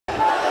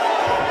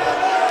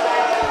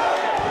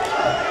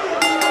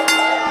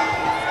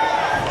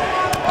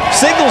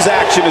Singles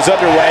action is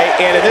underway,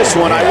 and in this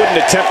one, I wouldn't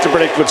attempt to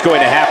predict what's going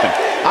to happen.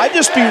 I'd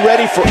just be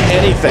ready for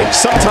anything.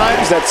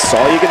 Sometimes that's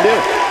all you can do.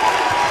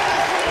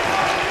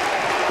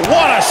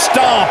 What a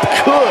stomp!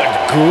 Good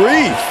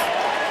grief!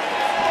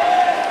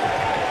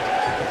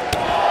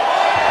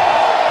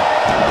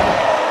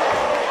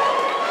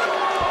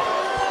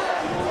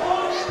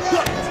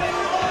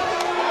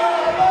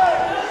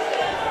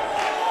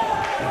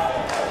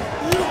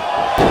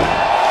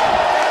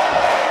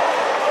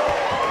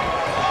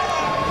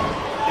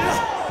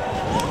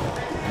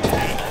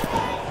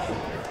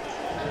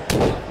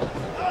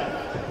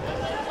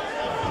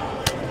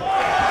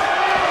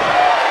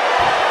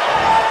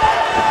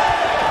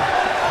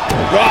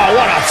 Oh,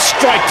 what a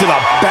strike to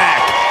the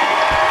back.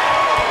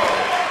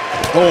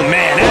 Oh,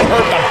 man, that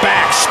hurt the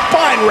back.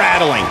 Spine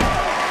rattling.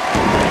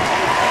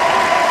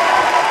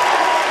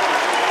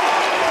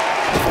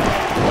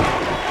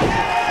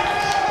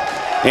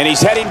 And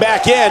he's heading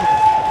back in.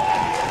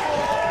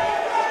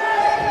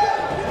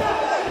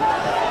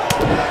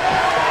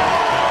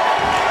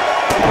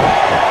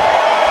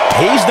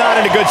 He's not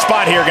in a good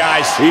spot here,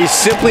 guys. He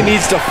simply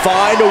needs to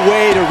find a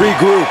way to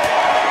regroup.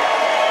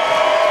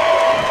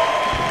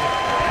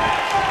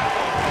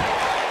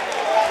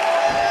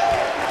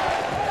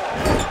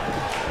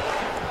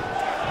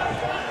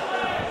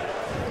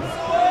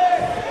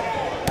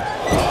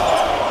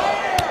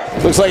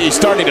 Looks like he's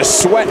starting to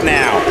sweat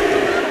now.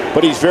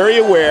 But he's very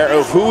aware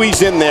of who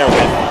he's in there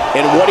with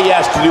and what he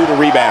has to do to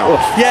rebound.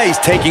 Yeah, he's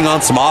taking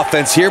on some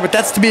offense here, but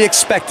that's to be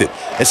expected,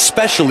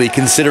 especially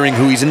considering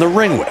who he's in the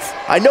ring with.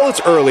 I know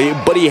it's early,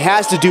 but he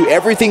has to do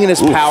everything in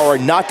his power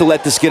not to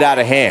let this get out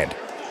of hand.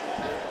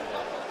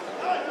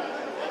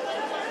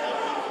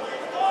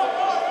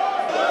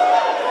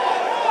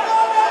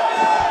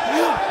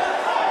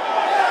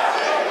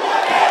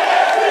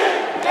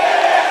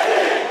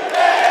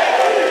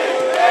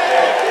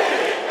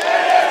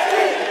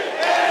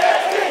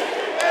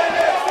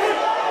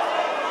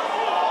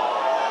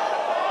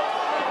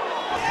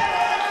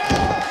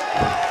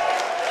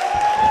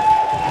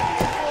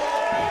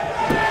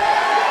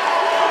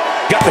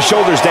 Got the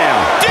shoulders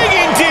down.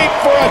 Digging deep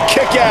for a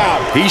kick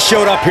out. He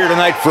showed up here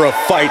tonight for a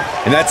fight,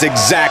 and that's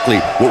exactly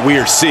what we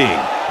are seeing.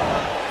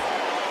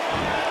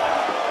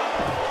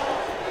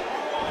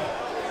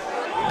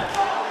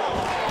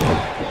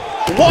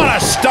 What a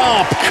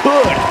stomp.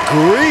 Good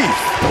grief.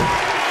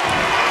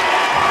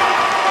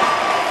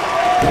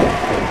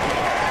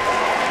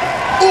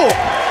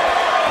 Oh.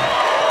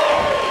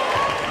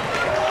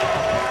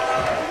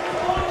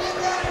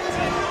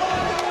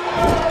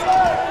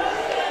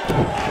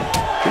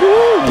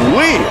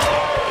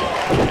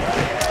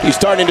 He's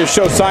starting to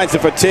show signs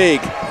of fatigue.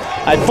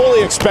 I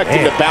fully expect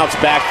him to bounce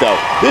back, though.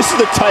 This is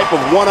the type of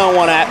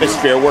one-on-one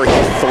atmosphere where he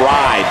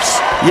thrives.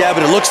 Yeah,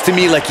 but it looks to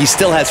me like he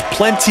still has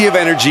plenty of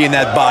energy in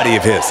that body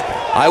of his.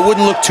 I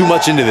wouldn't look too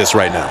much into this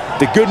right now.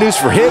 The good news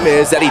for him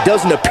is that he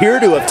doesn't appear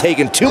to have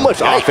taken too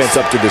much offense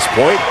up to this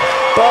point,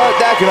 but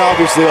that can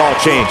obviously all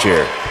change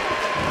here.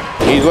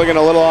 He's looking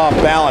a little off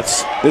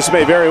balance. This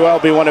may very well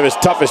be one of his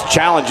toughest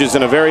challenges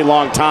in a very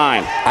long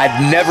time.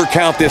 I'd never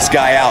count this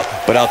guy out,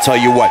 but I'll tell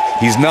you what,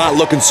 he's not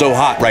looking so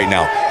hot right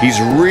now.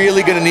 He's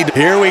really going to need to...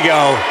 Here we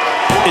go.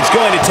 It's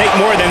going to take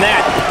more than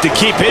that to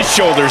keep his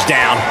shoulders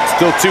down.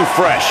 Still too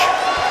fresh.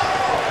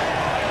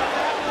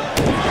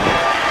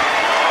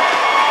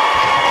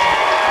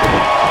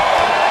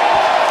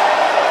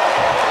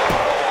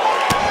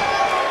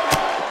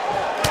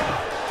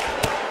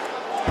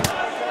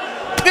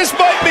 This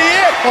might be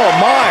it. Oh,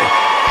 my.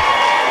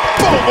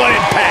 Boom, what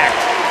impact.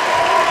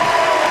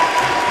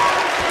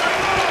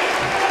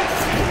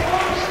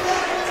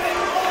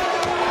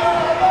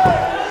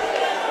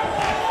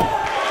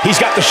 He's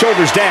got the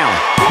shoulders down.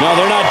 No,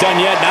 they're not done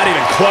yet. Not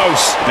even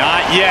close.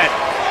 Not yet.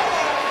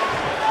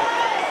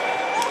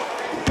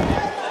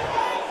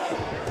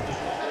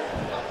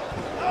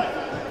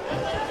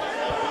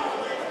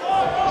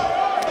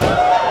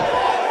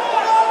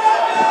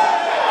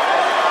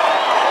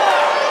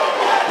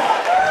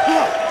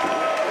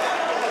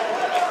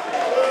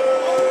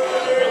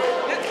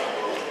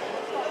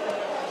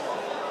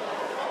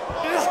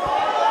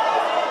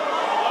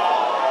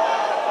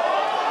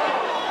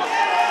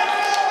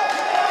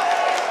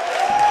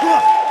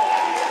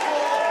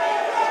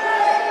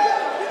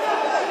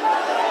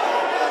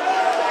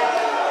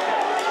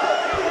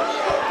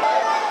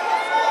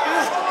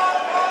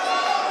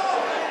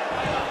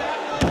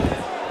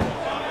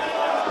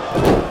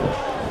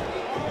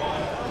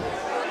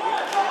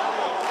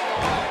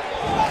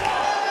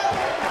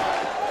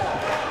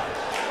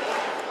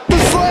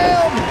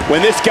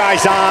 When this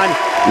guy's on,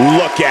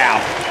 look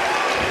out.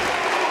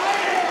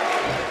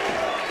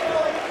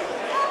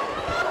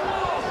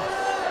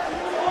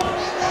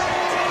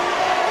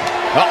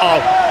 Uh-oh.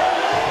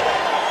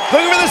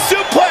 Looking for the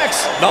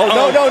suplex. No.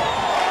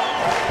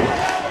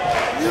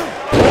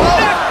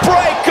 Neck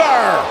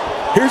breaker.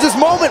 Here's his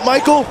moment,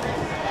 Michael.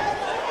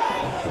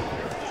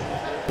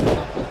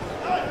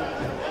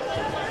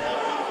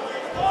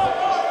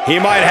 He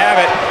might have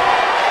it.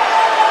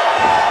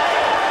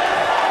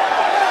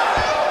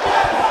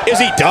 Is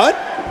he done?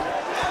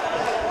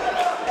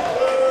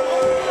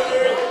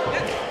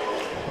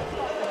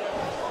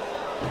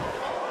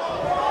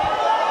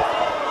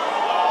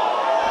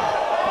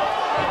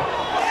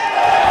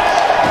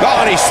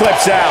 and he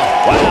slips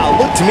out. Wow,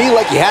 looked to me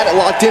like he had it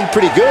locked in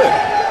pretty good.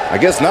 I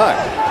guess not.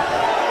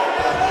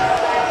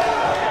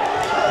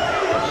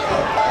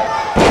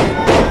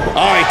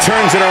 Oh, he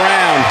turns it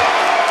around.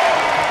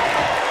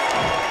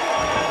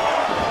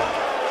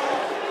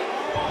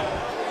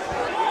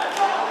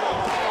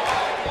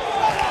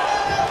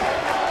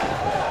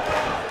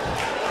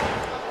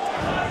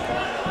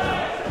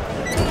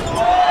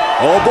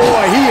 Oh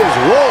boy, he is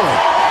rolling.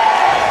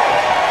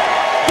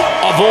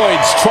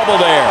 Avoids trouble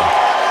there.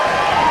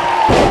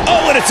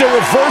 Oh, and it's a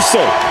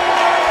reversal.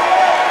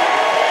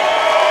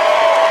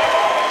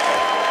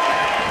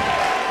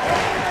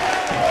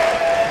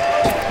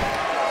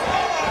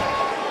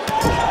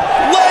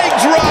 Leg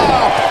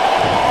drop.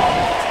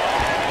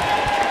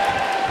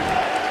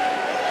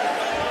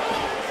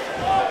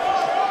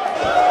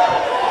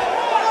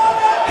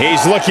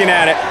 He's looking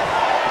at it.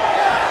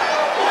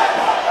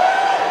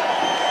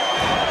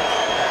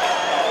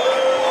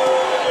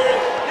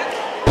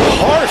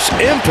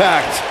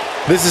 Impact.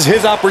 This is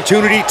his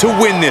opportunity to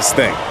win this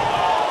thing.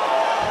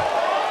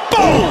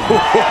 Boom!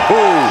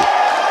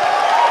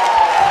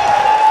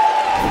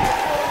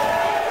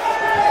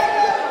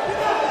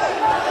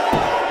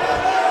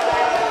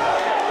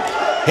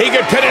 He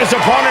could pin his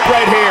opponent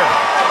right here.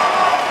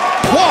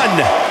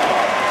 1,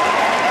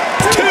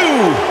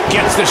 2.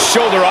 Gets the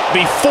shoulder up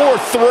before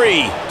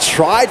 3.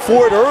 Tried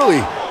for it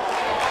early.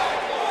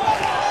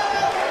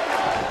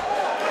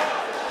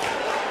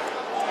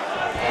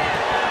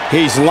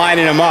 He's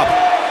lining him up.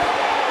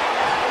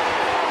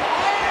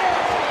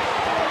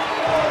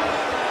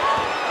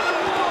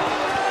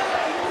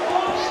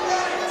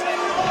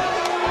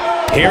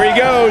 Here he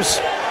goes.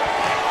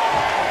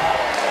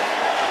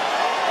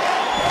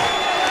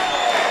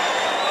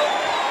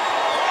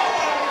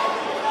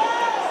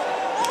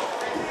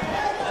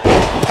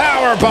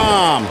 Power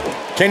bomb.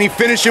 Can he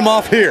finish him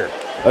off here?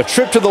 A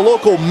trip to the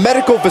local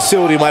medical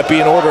facility might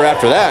be in order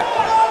after that.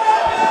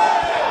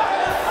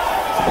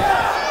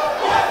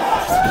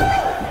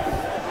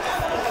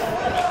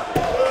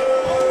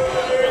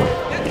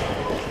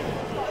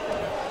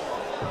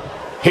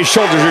 His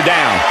shoulders are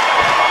down.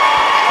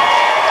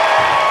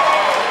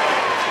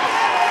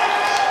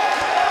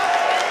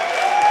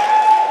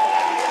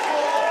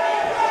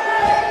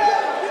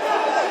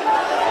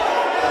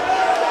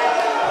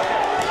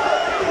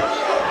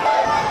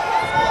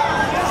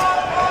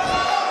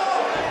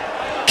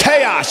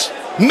 Chaos,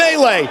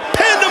 melee,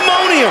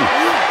 pandemonium.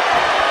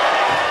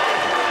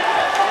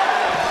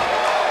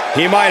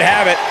 He might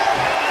have it.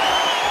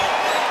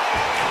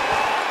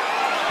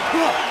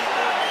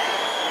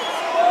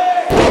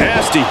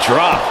 Nasty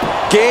drop.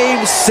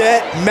 Game,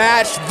 set,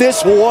 match.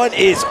 This one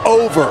is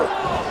over.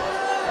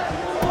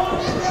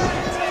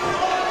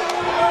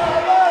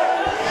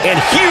 And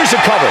here's a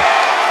cover.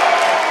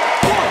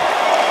 1,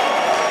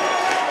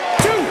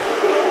 2,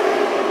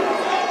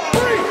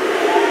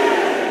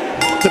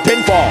 3. The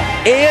pinfall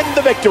and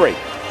the victory.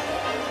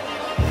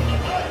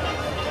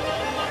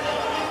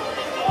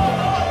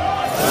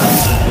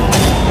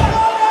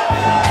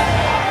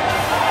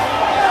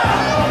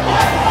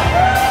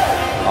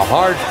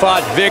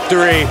 Hard-fought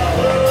victory.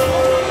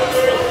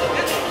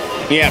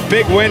 Yeah,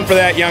 big win for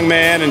that young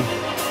man. And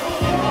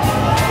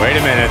wait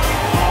a minute.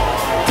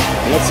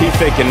 What's he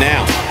thinking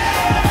now?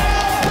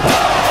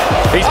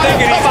 He's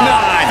thinking he's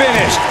not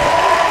finished.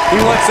 He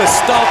wants to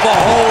stomp a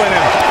hole in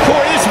him.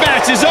 Corey, this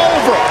match is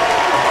over.